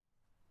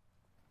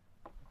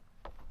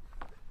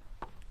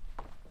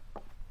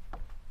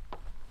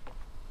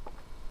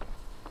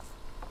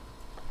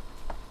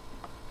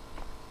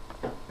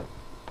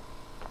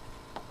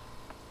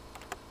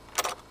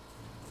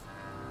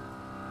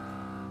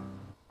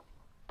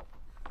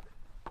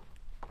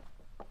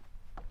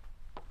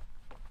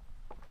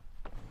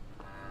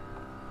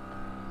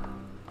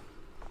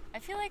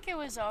feel like it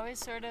was always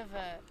sort of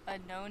a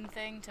known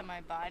thing to my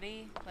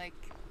body, like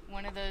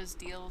one of those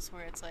deals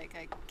where it's like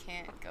I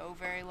can't go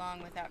very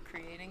long without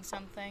creating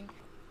something.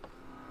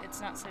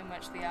 It's not so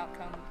much the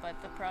outcome, but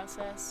the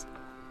process.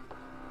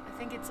 I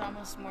think it's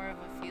almost more of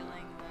a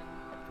feeling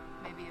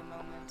than maybe a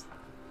moment.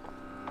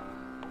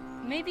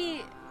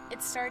 Maybe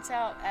it starts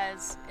out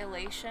as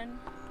elation,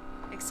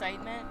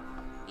 excitement,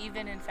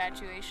 even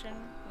infatuation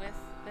with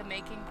the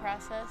making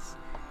process.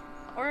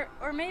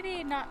 Or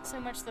maybe not so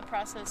much the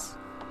process.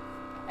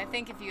 I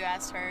think if you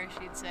asked her,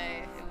 she'd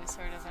say it was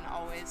sort of an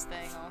always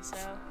thing also.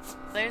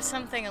 There's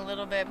something a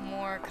little bit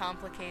more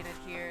complicated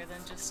here than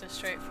just a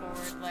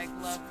straightforward, like,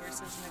 love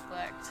versus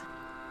neglect.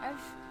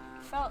 I've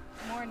felt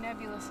more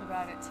nebulous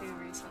about it too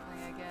recently,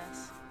 I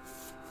guess.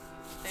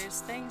 There's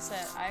things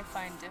that I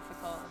find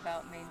difficult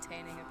about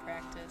maintaining a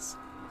practice,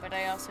 but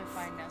I also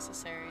find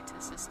necessary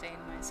to sustain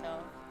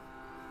myself.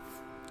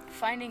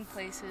 Finding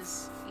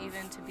places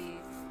even to be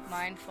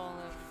mindful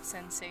of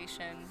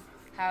sensation,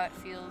 how it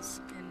feels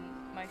in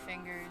my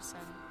fingers,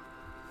 and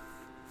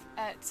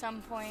at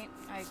some point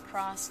I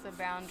cross the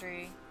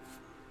boundary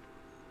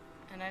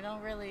and I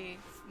don't really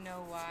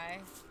know why.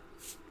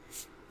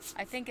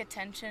 I think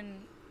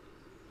attention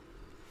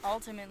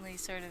ultimately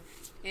sort of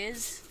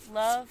is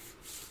love.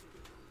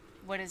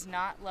 What is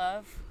not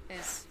love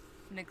is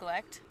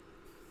neglect.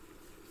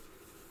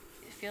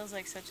 It feels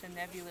like such a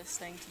nebulous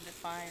thing to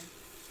define.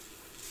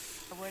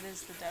 What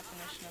is the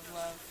definition of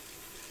love?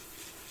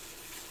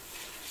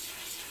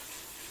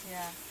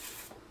 Yeah.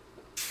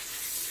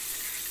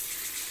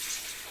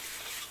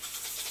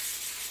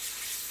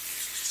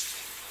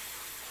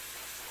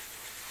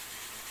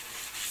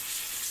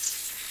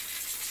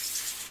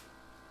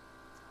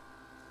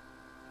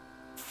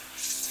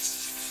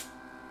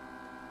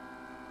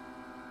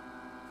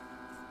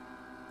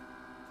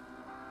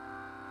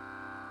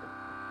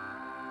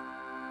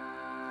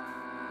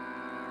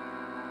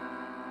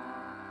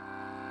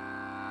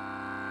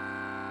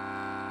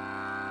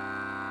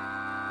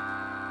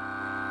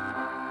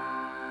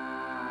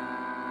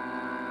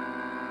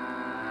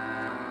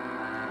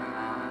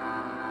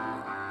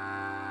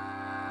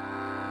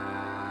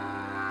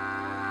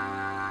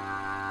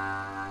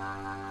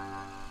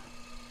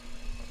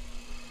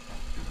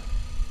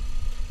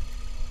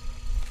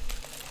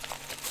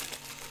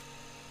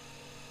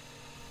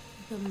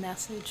 The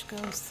message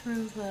goes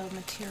through the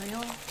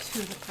material to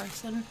the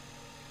person.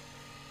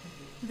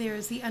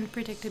 There's the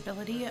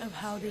unpredictability of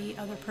how the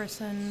other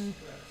person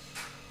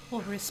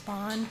will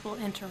respond, will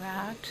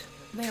interact.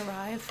 They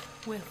arrive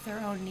with their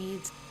own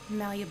needs,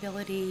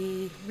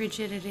 malleability,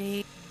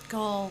 rigidity,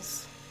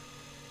 goals,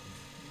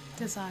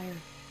 desire.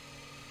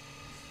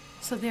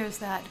 So there's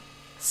that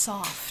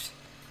softness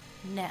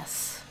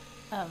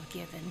of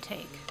give and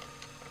take.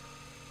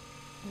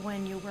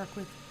 When you work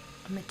with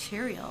a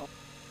material,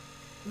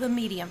 the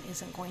medium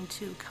isn't going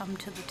to come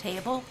to the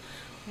table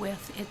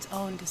with its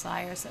own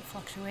desires that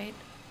fluctuate.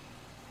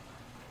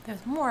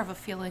 There's more of a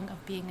feeling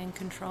of being in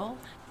control,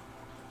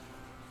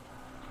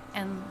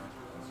 and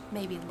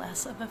maybe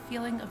less of a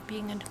feeling of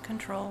being in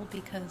control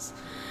because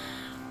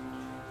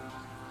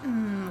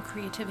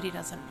creativity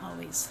doesn't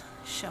always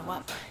show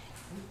up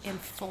in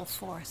full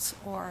force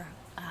or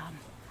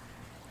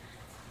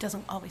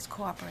doesn't always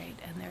cooperate,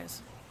 and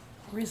there's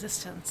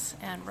resistance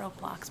and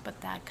roadblocks,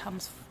 but that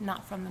comes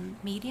not from the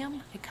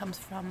medium, it comes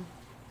from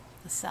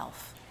the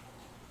self.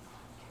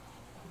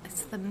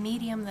 It's the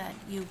medium that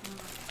you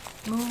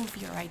move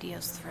your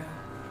ideas through.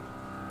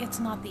 It's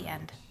not the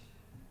end.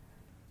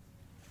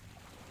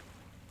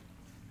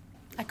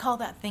 I call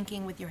that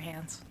thinking with your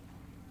hands.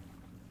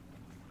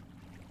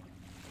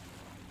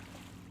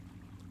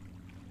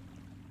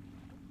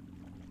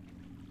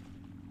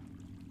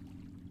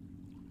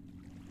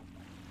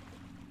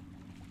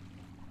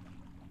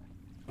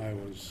 I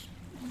was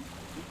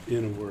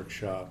in a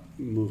workshop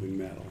moving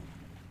metal,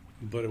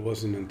 but it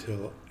wasn't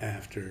until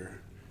after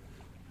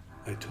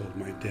I told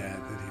my dad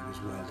that he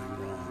was welding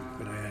wrong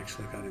that I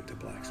actually got into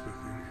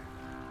blacksmithing.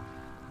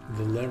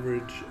 The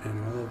leverage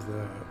and all of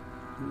the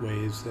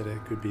ways that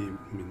it could be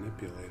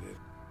manipulated,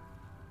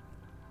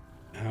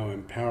 how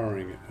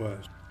empowering it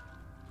was.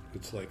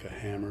 It's like a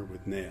hammer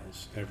with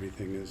nails.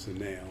 Everything is a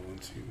nail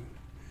once you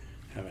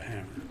have a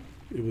hammer.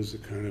 It was a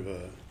kind of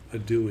a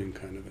doing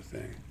kind of a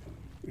thing.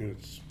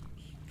 It's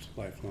a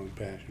lifelong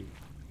passion.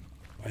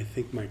 I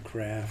think my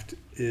craft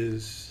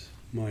is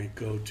my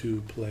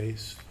go-to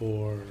place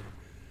for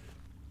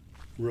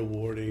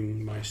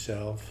rewarding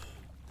myself,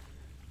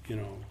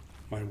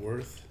 my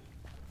worth,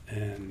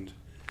 and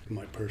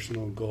my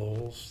personal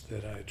goals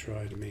that I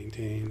try to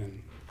maintain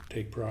and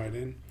take pride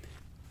in.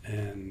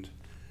 And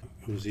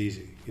it was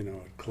easy,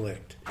 it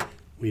clicked.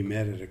 We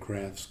met at a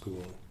craft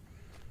school,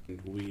 and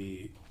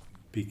we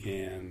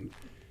began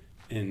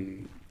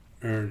in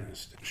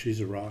earnest. She's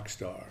a rock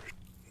star.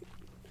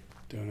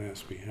 Don't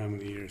ask me how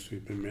many years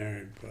we've been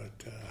married,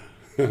 but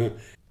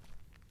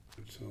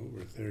it's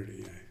over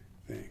 30,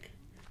 I think.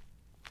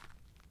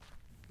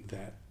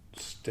 That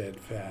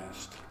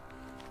steadfast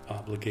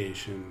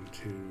obligation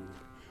to,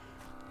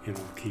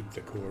 keep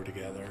the core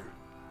together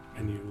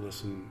and you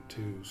listen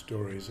to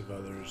stories of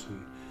others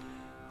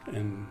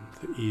and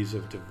the ease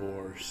of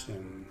divorce,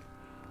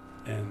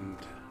 and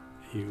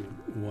you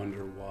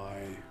wonder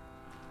why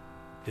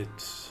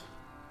it's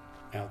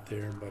out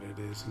there, but it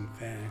is in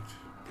fact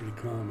pretty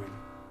common.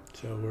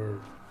 So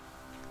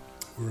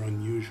we're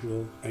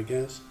unusual, I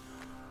guess,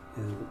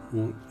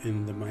 or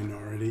in the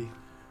minority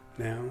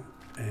now,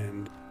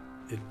 and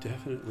it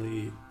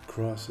definitely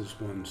crosses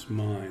one's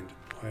mind.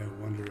 I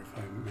wonder if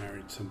I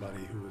married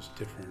somebody who was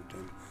different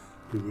and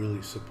who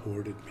really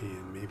supported me,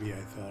 and maybe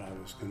I thought I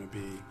was going to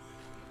be,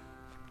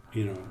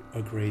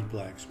 a great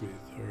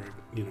blacksmith, or,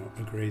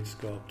 a great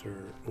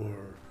sculptor,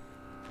 or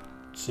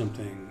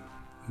something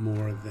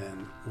more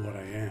than what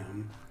I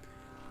am.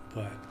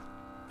 But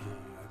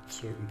at a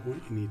certain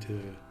point, you need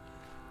to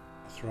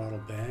throttle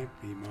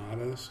back, be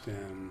modest,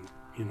 and,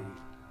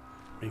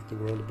 make the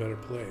world a better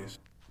place.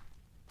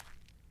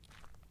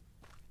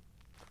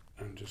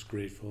 I'm just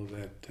grateful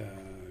that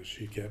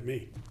she kept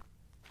me.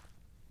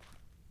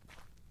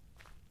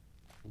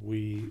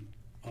 We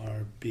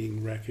are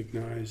being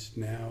recognized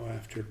now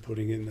after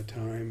putting in the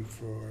time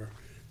for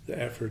the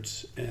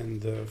efforts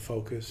and the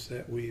focus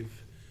that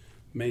we've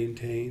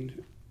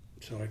maintained.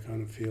 So I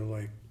kind of feel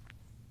like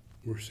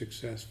we're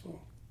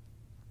successful.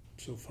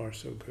 So far,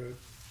 so good.